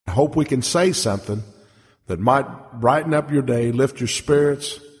I hope we can say something that might brighten up your day, lift your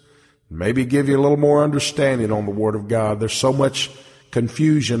spirits, maybe give you a little more understanding on the Word of God. There's so much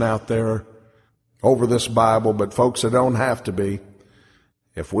confusion out there over this Bible, but folks, it don't have to be.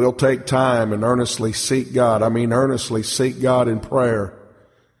 If we'll take time and earnestly seek God, earnestly seek God in prayer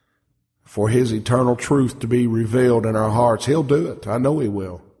for His eternal truth to be revealed in our hearts, He'll do it. I know He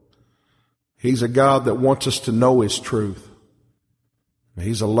will. He's a God that wants us to know His truth.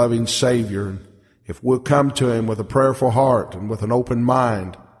 He's a loving Savior. And if we'll come to Him with a prayerful heart and with an open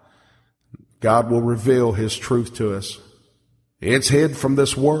mind, God will reveal His truth to us. It's hid from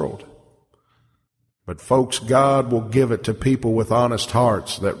this world. But folks, God will give it to people with honest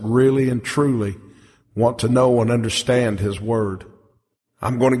hearts that really and truly want to know and understand His Word.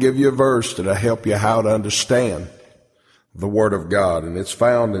 I'm going to give you a verse that'll help you how to understand the Word of God. And it's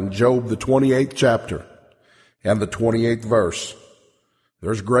found in Job, the 28th chapter and the 28th verse.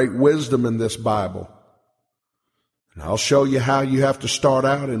 There's great wisdom in this Bible. And I'll show you how you have to start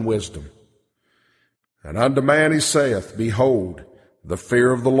out in wisdom. And unto man he saith, Behold, the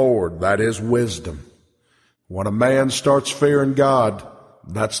fear of the Lord, that is wisdom. When a man starts fearing God,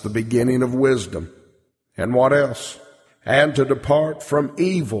 that's the beginning of wisdom. And what else? And to depart from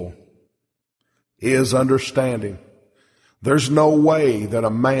evil is understanding. There's no way that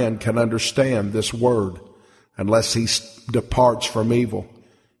a man can understand this word unless he departs from evil.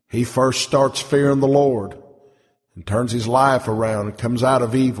 He first starts fearing the Lord and turns his life around and comes out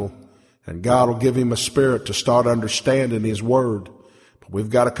of evil. And God will give him a spirit to start understanding His Word. But we've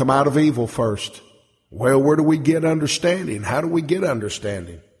got to come out of evil first. Well, where do we get understanding? How do we get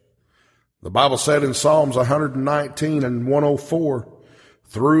understanding? The Bible said in Psalms 119 and 104,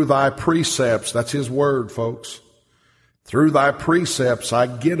 through Thy precepts, that's His Word, folks. Through Thy precepts I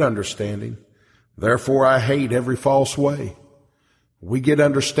get understanding. Therefore I hate every false way. We get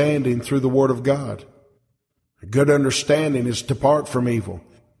understanding through the Word of God. A good understanding is to depart from evil.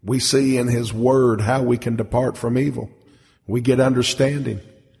 We see in His Word how we can depart from evil. We get understanding.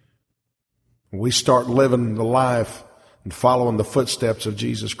 We start living the life and following the footsteps of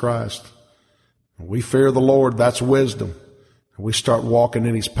Jesus Christ. We fear the Lord, that's wisdom. We start walking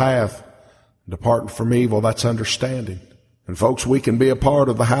in His path, departing from evil, that's understanding. And folks, we can be a part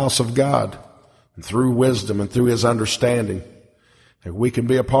of the house of God and through wisdom and through His understanding. And we can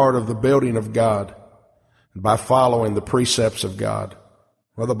be a part of the building of God by following the precepts of God.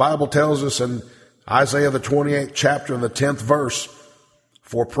 Well, the Bible tells us in Isaiah the 28th chapter and the 10th verse,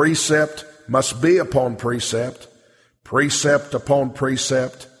 for precept must be upon precept, precept upon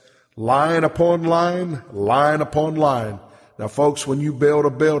precept, line upon line, line upon line. Now, folks, when you build a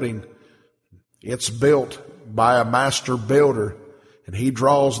building, it's built by a master builder, and he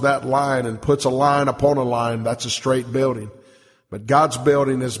draws that line and puts a line upon a line. That's a straight building. But God's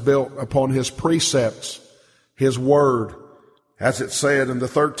building is built upon His precepts, His Word. As it said in the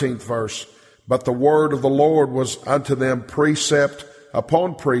 13th verse, but the word of the Lord was unto them precept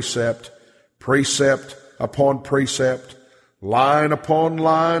upon precept, precept upon precept, line upon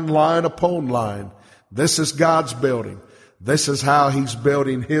line, line upon line. This is God's building. This is how He's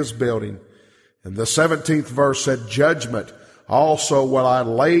building His building. And the 17th verse said, judgment also will I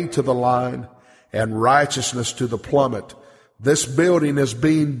lay to the line, and righteousness to the plummet. This building is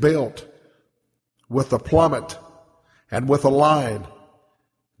being built with a plummet and with a line.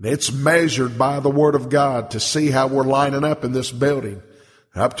 It's measured by the Word of God to see how we're lining up in this building,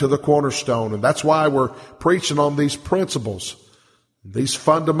 up to the cornerstone. And that's why we're preaching on these principles, these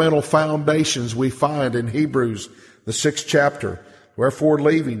fundamental foundations we find in Hebrews, the 6th chapter. Wherefore,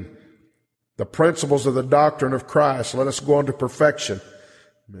 leaving the principles of the doctrine of Christ, let us go on to perfection.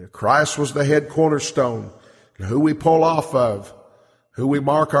 Christ was the head cornerstone, who we pull off of, who we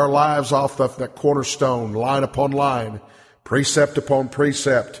mark our lives off of that cornerstone, line upon line, precept upon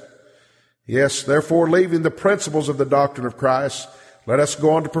precept. Yes, therefore, leaving the principles of the doctrine of Christ, let us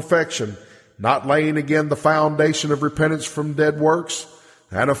go on to perfection, not laying again the foundation of repentance from dead works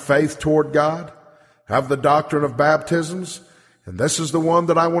and of faith toward God, have the doctrine of baptisms, and this is the one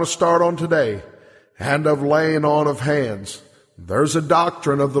that I want to start on today, and of laying on of hands. There's a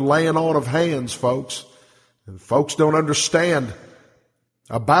doctrine of the laying on of hands, folks. And folks don't understand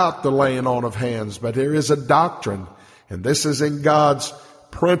about the laying on of hands, but there is a doctrine, and this is in God's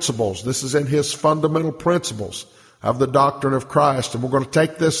principles. This is in His fundamental principles of the doctrine of Christ, and we're going to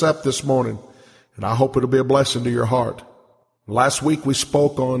take this up this morning, and I hope it'll be a blessing to your heart. Last week we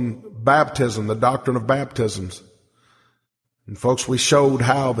spoke on baptism, the doctrine of baptisms. And folks, we showed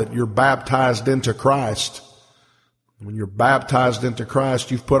how that you're baptized into Christ. When you're baptized into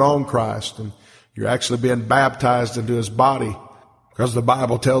Christ, you've put on Christ, and you're actually being baptized into His body. Because the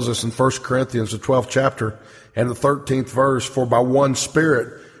Bible tells us in 1 Corinthians, the 12th chapter, and the 13th verse, for by one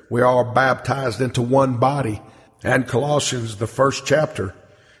Spirit we are baptized into one body. And Colossians, the 1st chapter,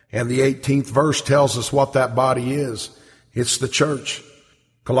 and the 18th verse tells us what that body is. It's the church.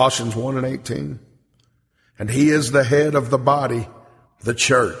 Colossians 1 and 18. And he is the head of the body, the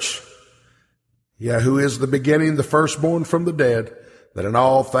church. Yeah, who is the beginning, the firstborn from the dead, that in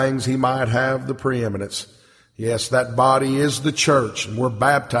all things he might have the preeminence. Yes, that body is the church, and we're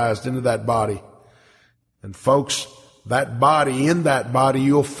baptized into that body. And folks, that body, in that body,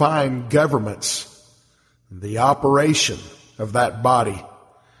 you'll find governments, the operation of that body.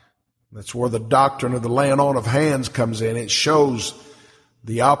 That's where the doctrine of the laying on of hands comes in. It shows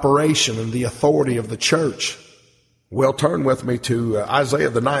the operation and the authority of the church. Well, turn with me to Isaiah,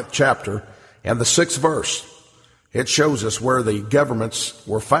 the 9th chapter, and the 6th verse. It shows us where the governments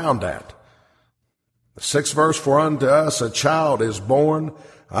were found at. The 6th verse, for unto us a child is born,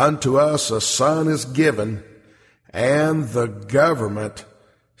 unto us a son is given, and the government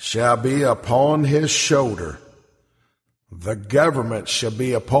shall be upon his shoulder. The government shall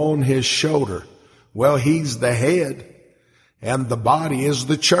be upon his shoulder. Well, he's the head, and the body is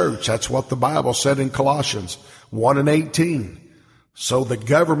the church. That's what the Bible said in Colossians 1 and 18. So the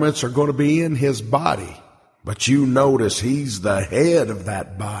governments are going to be in his body. But you notice he's the head of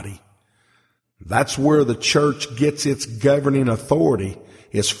that body. That's where the church gets its governing authority,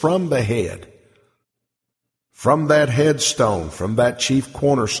 is from the head. From that headstone, from that chief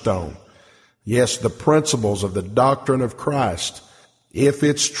cornerstone. Yes, the principles of the doctrine of Christ. If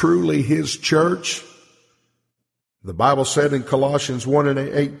it's truly his church, the Bible said in Colossians 1 and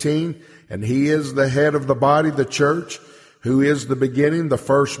 18, and he is the head of the body, the church, who is the beginning, the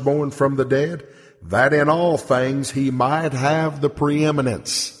firstborn from the dead, that in all things he might have the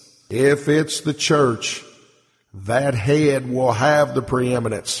preeminence. If it's the church, that head will have the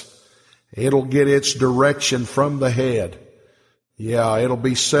preeminence. It'll get its direction from the head. Yeah, it'll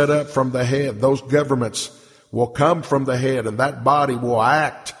be set up from the head. Those governments will come from the head, and that body will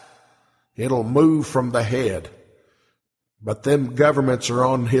act. It'll move from the head. But them governments are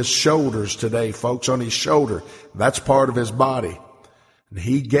on his shoulders today, folks, on his shoulder. That's part of his body. And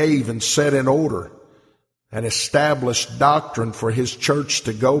he gave and set in order and established doctrine for his church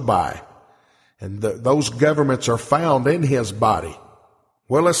to go by. And those governments are found in his body.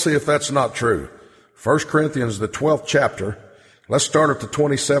 Well, let's see if that's not true. 1 Corinthians, the 12th chapter. Let's start at the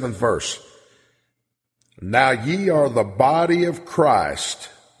 27th verse. Now ye are the body of Christ,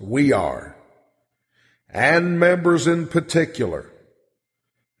 we are, and members in particular.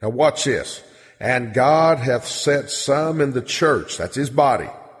 Now watch this. And God hath set some in the church, that's his body.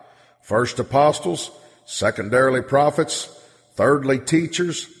 First apostles, secondarily prophets, thirdly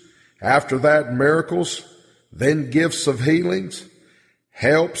teachers, after that miracles, then gifts of healings,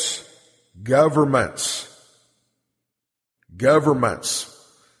 helps, governments. Governments.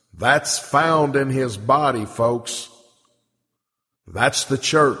 That's found in his body, folks. That's the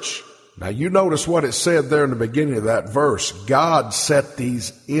church. Now you notice what it said there in the beginning of that verse. God set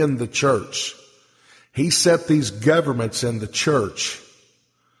these in the church. He set these governments in the church.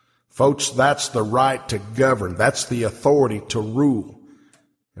 Folks, that's the right to govern. That's the authority to rule.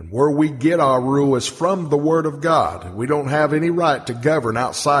 And where we get our rule is from the Word of God. We don't have any right to govern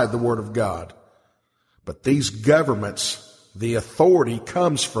outside the Word of God. But these governments, the authority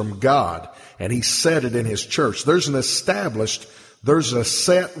comes from God, and he set it in his church. There's a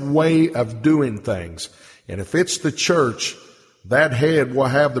set way of doing things. And if it's the church, that head will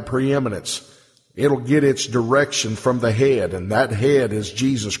have the preeminence. It'll get its direction from the head, and that head is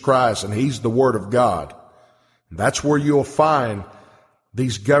Jesus Christ, and he's the Word of God. And that's where you'll find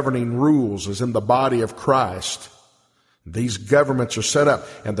these governing rules, is in the body of Christ. These governments are set up,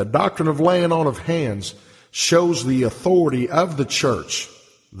 and the doctrine of laying on of hands shows the authority of the church,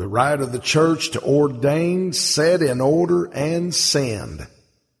 the right of the church to ordain, set in order, and send.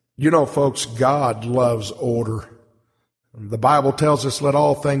 You know, folks, God loves order. The Bible tells us, let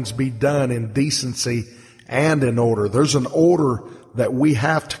all things be done in decency and in order. There's an order that we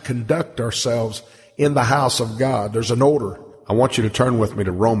have to conduct ourselves in the house of God. There's an order. I want you to turn with me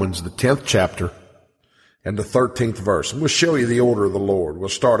to Romans, the 10th chapter, and the 13th verse. And we'll show you the order of the Lord. We'll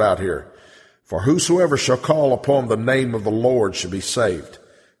start out here. For whosoever shall call upon the name of the Lord shall be saved.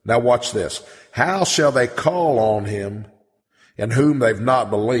 Now watch this. How shall they call on him in whom they've not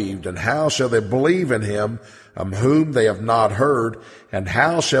believed? And how shall they believe in him of whom they have not heard? And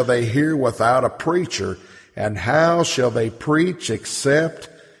how shall they hear without a preacher? And how shall they preach except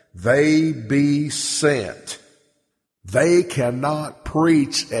they be sent? They cannot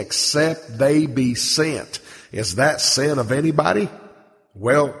preach except they be sent. Is that sin of anybody?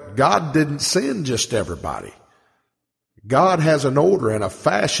 Well, God didn't send just everybody. God has an order and a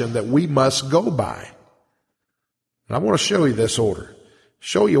fashion that we must go by. And I want to show you this order.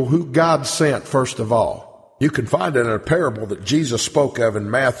 Show you who God sent first of all. You can find it in a parable that Jesus spoke of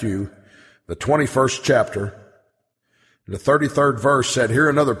in Matthew, the 21st chapter. In the 33rd verse said, "Hear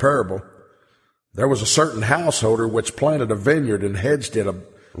another parable. There was a certain householder which planted a vineyard and hedged it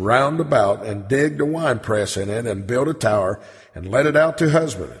round about, and digged a winepress in it, and built a tower, and let it out to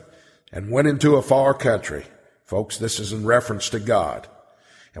husband it, and went into a far country." Folks, this is in reference to God.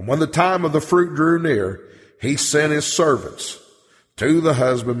 "And when the time of the fruit drew near, he sent his servants to the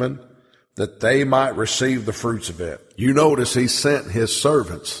husbandman, that they might receive the fruits of it." You notice he sent his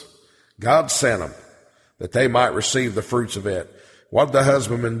servants. God sent them, that they might receive the fruits of it. What did the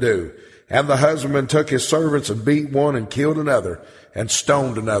husbandman do? "And the husbandman took his servants and beat one and killed another and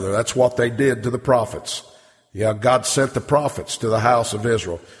stoned another." That's what they did to the prophets. Yeah, God sent the prophets to the house of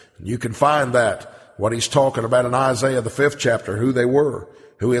Israel. And you can find that, what he's talking about in Isaiah, the 5th chapter, who they were,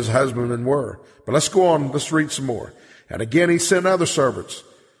 who his husbandmen were. But let's go on, let's read some more. "And again he sent other servants,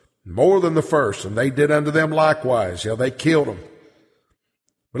 more than the first, and they did unto them likewise." Yeah, they killed them.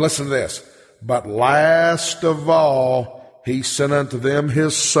 But listen to this. "But last of all, he sent unto them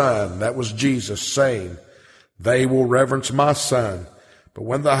his son," that was Jesus, saying, "They will reverence my son. But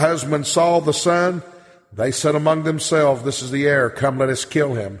when the husband saw the son, they said among themselves, This is the heir. Come, let us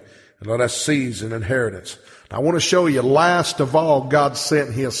kill him, and let us seize an inheritance." Now, I want to show you, last of all, God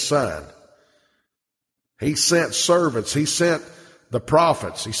sent his son. He sent servants. He sent the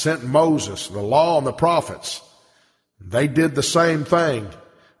prophets. He sent Moses, the law and the prophets. They did the same thing.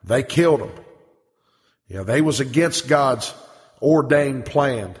 They killed him. They was against God's ordained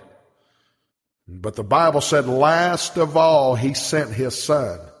plan. But the Bible said, last of all, he sent his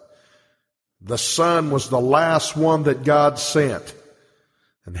son. The son was the last one that God sent.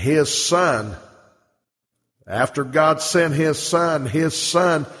 And his son, after God sent his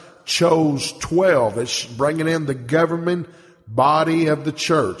son chose 12. It's bringing in the government body of the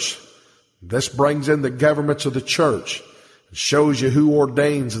church. This brings in the governments of the church. It shows you who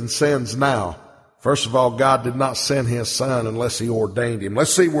ordains and sends now. First of all, God did not send his son unless he ordained him.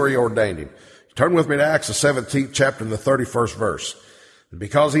 Let's see where he ordained him. Turn with me to Acts, the 17th chapter and the 31st verse.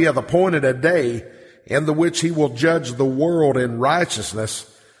 "Because he hath appointed a day in the which he will judge the world in righteousness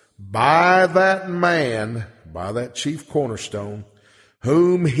by that man," by that chief cornerstone,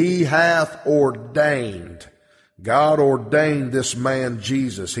 "whom he hath ordained." God ordained this man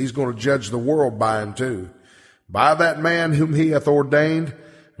Jesus. He's going to judge the world by him too. "By that man whom he hath ordained,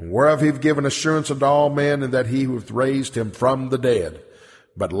 and whereof he hath given assurance unto all men, and that he hath raised him from the dead."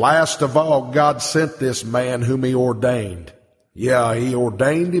 But last of all, God sent this man whom he ordained. Yeah, he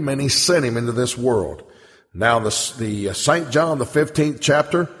ordained him and he sent him into this world. Now the St. John, the 15th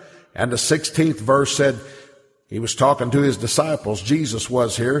chapter and the 16th verse said, he was talking to his disciples, Jesus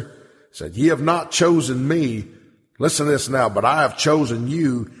was here, said, "Ye have not chosen me," listen to this now, "but I have chosen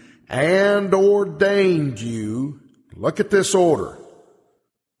you and ordained you." Look at this order.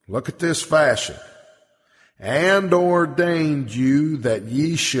 Look at this fashion. "And ordained you that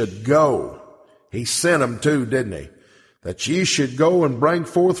ye should go." He sent them too, didn't he? "That ye should go and bring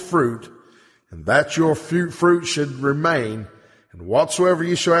forth fruit, and that your fruit should remain, and whatsoever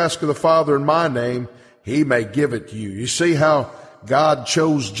ye shall ask of the Father in my name, he may give it to you." You see how God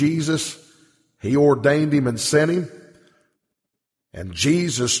chose Jesus? He ordained him and sent him. And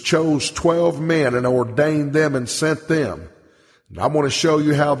Jesus chose 12 men and ordained them and sent them. And I want to show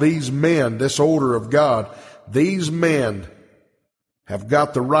you how these men, this order of God, these men have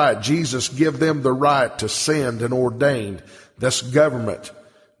got the right. Jesus gave them the right to send and ordain. This government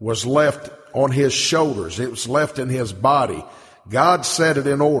was left on his shoulders. It was left in his body. God set it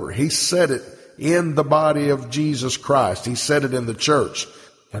in order. He set it in the body of Jesus Christ. He set it in the church.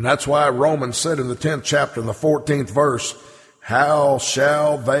 And that's why Romans said in the 10th chapter and the 14th verse, "How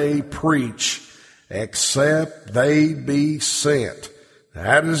shall they preach except they be sent?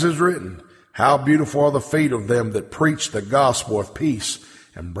 That is written, How beautiful are the feet of them that preach the gospel of peace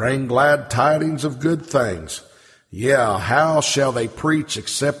and bring glad tidings of good things." Yeah, how shall they preach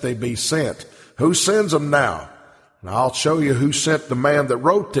except they be sent? Who sends them now? And I'll show you who sent the man that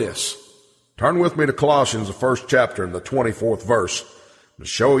wrote this. Turn with me to Colossians, the 1st chapter and the 24th verse, to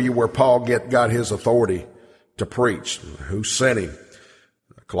show you where Paul got his authority to preach, who sent him.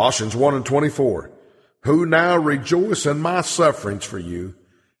 Colossians 1 and 24. "Who now rejoice in my sufferings for you,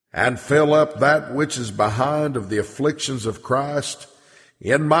 and fill up that which is behind of the afflictions of Christ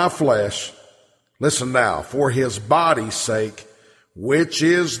in my flesh." Listen now, "for his body's sake, which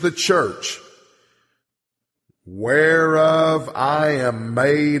is the church." whereof I am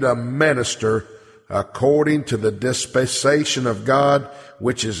made a minister according to the dispensation of God,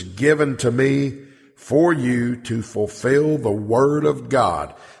 which is given to me for you to fulfill the word of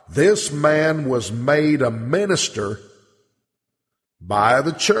God. This man was made a minister by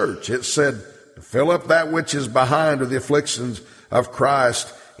the church. It said, fill up that which is behind of the afflictions of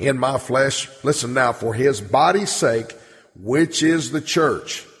Christ in my flesh. Listen now, for his body's sake, which is the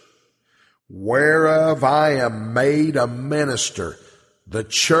church, whereof I am made a minister. The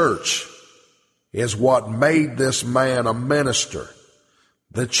church is what made this man a minister.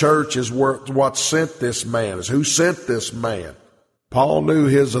 The church is what sent this man, is who sent this man. Paul knew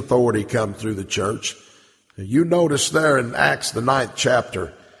his authority come through the church. You notice there in Acts, the 9th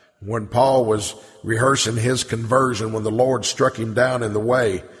chapter, when Paul was rehearsing his conversion, when the Lord struck him down in the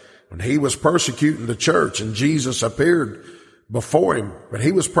way, when he was persecuting the church and Jesus appeared before him, but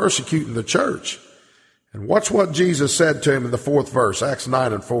he was persecuting the church. And watch what Jesus said to him in the 4th verse, Acts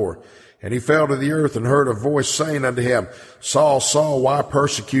 9:4. And he fell to the earth and heard a voice saying unto him, Saul, Saul, why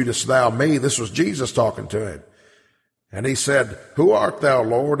persecutest thou me? This was Jesus talking to him. And he said, Who art thou,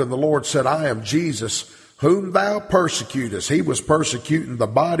 Lord? And the Lord said, I am Jesus, whom thou persecutest. He was persecuting the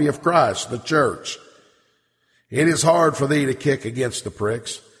body of Christ, the church. It is hard for thee to kick against the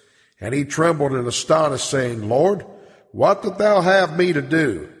pricks. And he trembled and astonished, saying, Lord, what dost thou have me to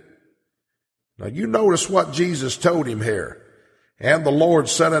do? Now you notice what Jesus told him here. And the Lord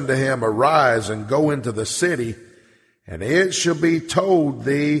said unto him, Arise and go into the city, and it shall be told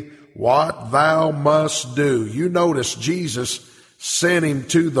thee what thou must do. You notice Jesus sent him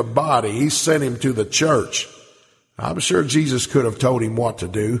to the body. He sent him to the church. I'm sure Jesus could have told him what to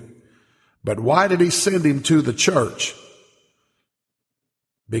do. But why did he send him to the church?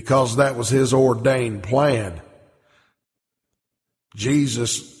 Because that was his ordained plan.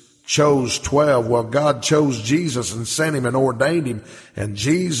 Jesus chose 12. Well, God chose Jesus and sent him and ordained him. And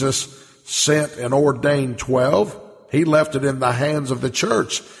Jesus sent and ordained 12. He left it in the hands of the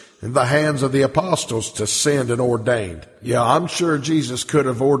church, in the hands of the apostles to send and ordain. Yeah, I'm sure Jesus could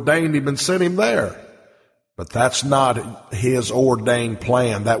have ordained him and sent him there. But that's not his ordained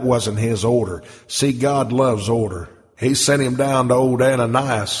plan. That wasn't his order. See, God loves order. He sent him down to old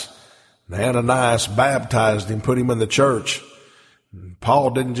Ananias. And Ananias baptized him, put him in the church.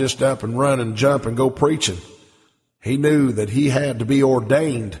 Paul didn't just up and run and jump and go preaching. He knew that he had to be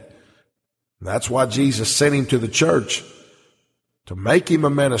ordained. That's why Jesus sent him to the church, to make him a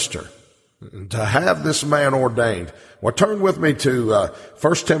minister, to have this man ordained. Well, turn with me to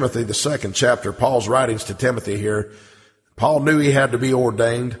 1 Timothy, the 2nd chapter, Paul's writings to Timothy here. Paul knew he had to be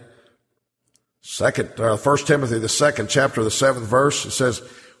ordained. 1 Timothy, the 2nd chapter, the 7th verse, it says,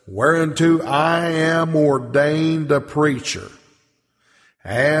 Whereunto I am ordained a preacher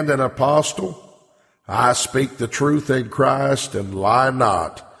and an apostle. I speak the truth in Christ and lie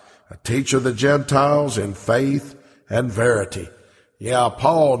not, a teacher of the Gentiles in faith and verity. Yeah,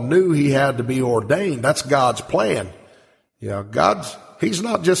 Paul knew he had to be ordained. That's God's plan. Yeah, he's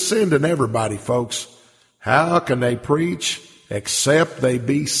not just sending everybody, folks. How can they preach except they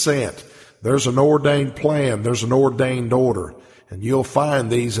be sent? There's an ordained plan. There's an ordained order. And you'll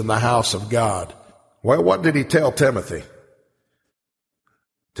find these in the house of God. Well, what did he tell Timothy?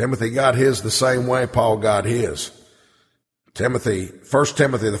 Timothy got his the same way Paul got his. 1 Timothy,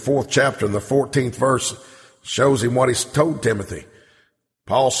 the 4th chapter and the 14th verse shows him what he told Timothy.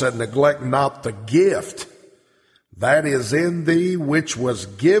 Paul said, Neglect not the gift that is in thee, which was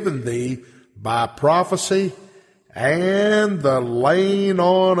given thee by prophecy and the laying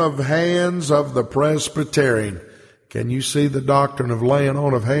on of hands of the Presbyterian. Can you see the doctrine of laying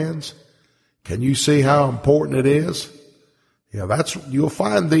on of hands? Can you see how important it is? Yeah, you'll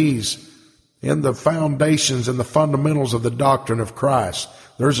find these in the foundations and the fundamentals of the doctrine of Christ.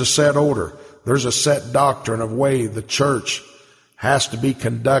 There's a set order. There's a set doctrine of way the church has to be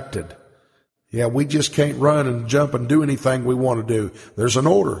conducted. Yeah, we just can't run and jump and do anything we want to do. There's an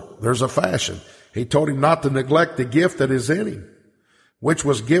order. There's a fashion. He told him not to neglect the gift that is in him, which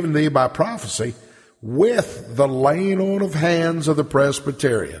was given thee by prophecy, with the laying on of hands of the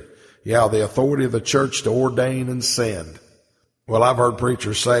Presbyterian. Yeah, the authority of the church to ordain and send. Well, I've heard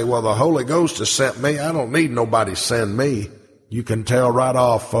preachers say, well, the Holy Ghost has sent me. I don't need nobody to send me. You can tell right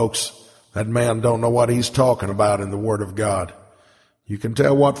off, folks, that man don't know what he's talking about in the Word of God. You can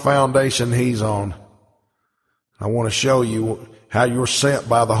tell what foundation he's on. I want to show you how you're sent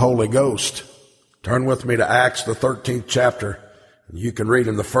by the Holy Ghost. Turn with me to Acts, the 13th chapter. You can read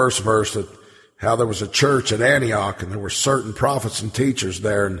in the first verse that how there was a church at Antioch and there were certain prophets and teachers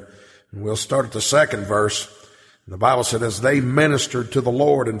there. And we'll start at the 2nd verse. The Bible said, as they ministered to the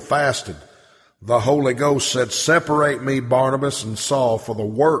Lord and fasted, the Holy Ghost said, "Separate me, Barnabas and Saul, for the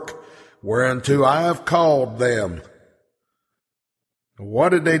work whereunto I have called them." What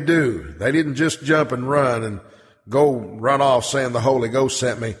did they do? They didn't just jump and run and go run off saying the Holy Ghost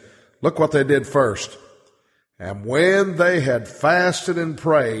sent me. Look what they did first. "And when they had fasted and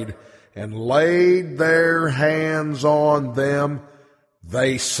prayed and laid their hands on them,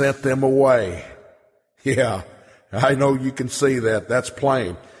 they sent them away." Yeah, I know you can see that. That's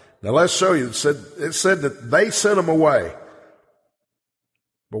plain. Now let's show you. It said that they sent them away.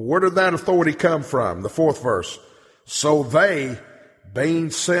 But where did that authority come from? The 4th verse. "So they,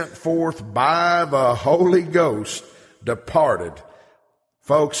 being sent forth by the Holy Ghost, departed."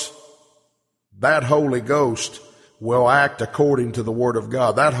 Folks, that Holy Ghost will act according to the Word of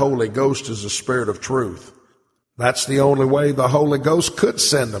God. That Holy Ghost is the Spirit of truth. That's the only way the Holy Ghost could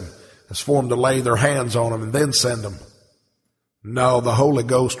send them, is for them to lay their hands on them and then send them. No, the Holy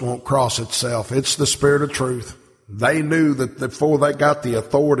Ghost won't cross itself. It's the Spirit of truth. They knew that before they got the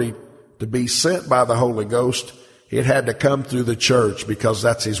authority to be sent by the Holy Ghost, it had to come through the church because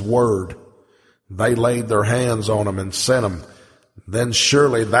that's His Word. They laid their hands on them and sent them. Then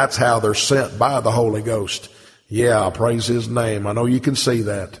surely that's how they're sent by the Holy Ghost. Yeah, praise His name. I know you can see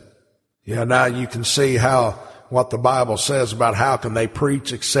that. Yeah, now you can see what the Bible says about how can they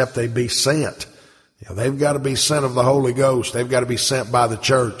preach except they be sent. Yeah, they've got to be sent of the Holy Ghost. They've got to be sent by the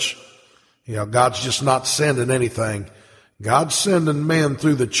church. You know, God's just not sending anything. God's sending men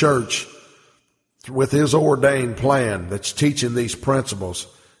through the church with His ordained plan that's teaching these principles.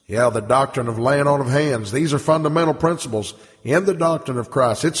 Yeah, the doctrine of laying on of hands. These are fundamental principles in the doctrine of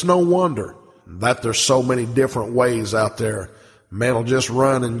Christ. It's no wonder that there's so many different ways out there. Men will just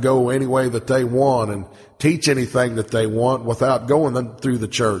run and go any way that they want and teach anything that they want without going through the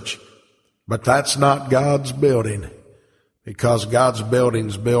church. But that's not God's building, because God's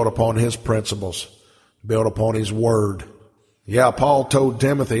building's built upon His principles, built upon His Word. Yeah, Paul told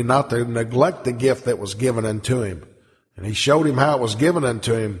Timothy not to neglect the gift that was given unto him. And he showed him how it was given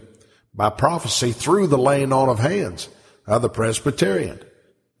unto him by prophecy through the laying on of hands of the Presbyterian.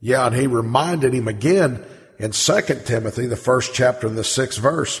 Yeah, and he reminded him again in 2 Timothy, the 1st chapter and the 6th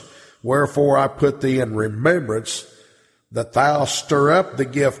verse, "Wherefore I put thee in remembrance that thou stir up the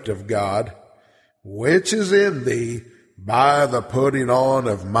gift of God, which is in thee by the putting on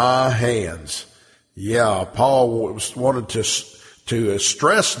of my hands." Yeah, Paul wanted to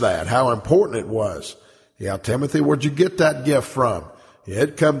stress that, how important it was. Yeah, Timothy, where'd you get that gift from?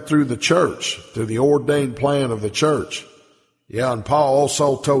 It come through the church, through the ordained plan of the church. Yeah, and Paul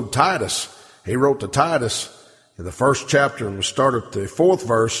also told Titus, he wrote to Titus in the 1st chapter, and we start at the 4th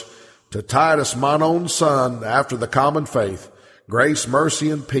verse, "To Titus, mine own son, after the common faith, grace, mercy,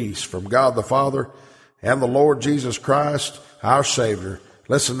 and peace from God the Father and the Lord Jesus Christ, our Savior."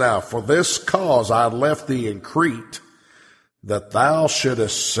 Listen now, "For this cause I left thee in Crete, that thou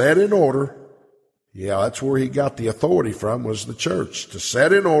shouldest set in order." Yeah, that's where he got the authority from, was the church, to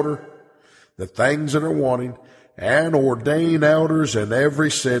set in order the things that are wanting, and ordain elders in every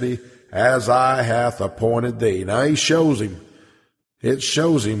city, as I hath appointed thee. Now it shows him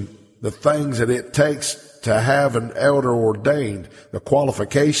the things that it takes to have an elder ordained, the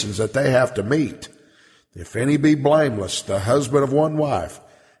qualifications that they have to meet. "If any be blameless, the husband of one wife,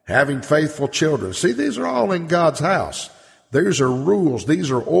 having faithful children." See, these are all in God's house. These are rules. These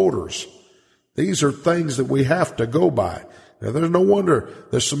are orders. These are things that we have to go by. Now, there's no wonder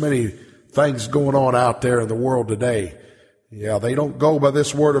there's so many things going on out there in the world today. Yeah, they don't go by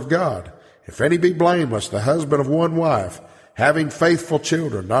this Word of God. "If any be blameless, the husband of one wife, having faithful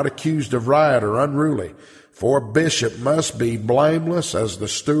children, not accused of riot or unruly. For a bishop must be blameless as the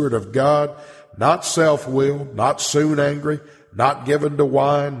steward of God, not self-willed, not soon angry, not given to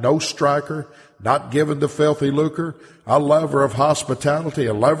wine, no striker, not given to filthy lucre, a lover of hospitality,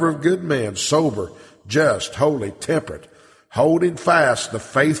 a lover of good men, sober, just, holy, temperate, holding fast the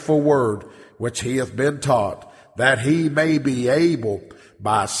faithful word which he hath been taught, that he may be able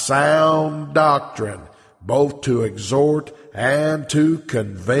by sound doctrine both to exhort and to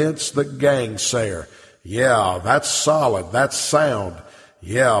convince the gangsayer." Yeah, that's solid. That's sound.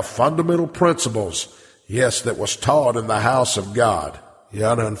 Yeah, fundamental principles. Yes, that was taught in the house of God.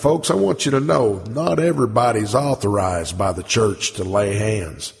 Yeah, and folks, I want you to know, not everybody's authorized by the church to lay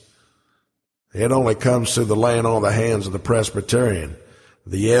hands. It only comes through the laying on of the hands of the Presbyterian,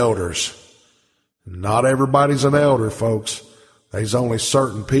 the elders. Not everybody's an elder, folks. There's only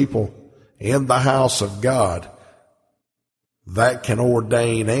certain people in the house of God that can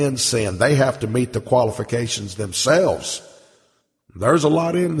ordain and send. They have to meet the qualifications themselves. There's a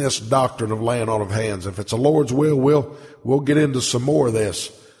lot in this doctrine of laying on of hands. If it's the Lord's will, we'll get into some more of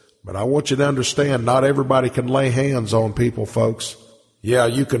this. But I want you to understand, not everybody can lay hands on people, folks. Yeah,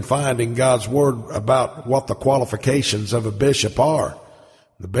 you can find in God's Word about what the qualifications of a bishop are.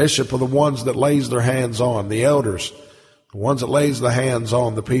 The bishop are the ones that lays their hands on, the elders, the ones that lays the hands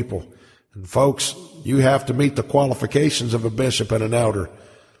on the people. And folks, you have to meet the qualifications of a bishop and an elder.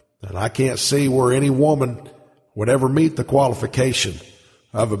 And I can't see where any woman would ever meet the qualification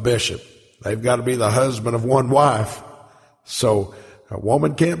of a bishop. They've got to be the husband of one wife. So a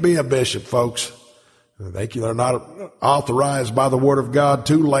woman can't be a bishop, folks. They're not authorized by the Word of God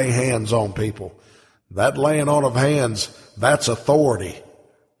to lay hands on people. That laying on of hands, that's authority.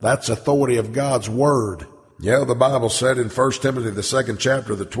 That's authority of God's Word. Yeah, the Bible said in 1 Timothy, the 2nd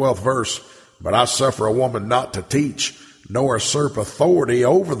chapter, the 12th verse, "But I suffer a woman not to teach, nor usurp authority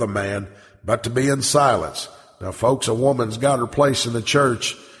over the man, but to be in silence." Now, folks, a woman's got her place in the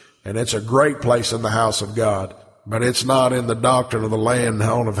church, and it's a great place in the house of God. But it's not in the doctrine of the laying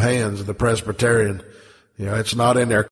on of hands of the Presbyterian. It's not in there.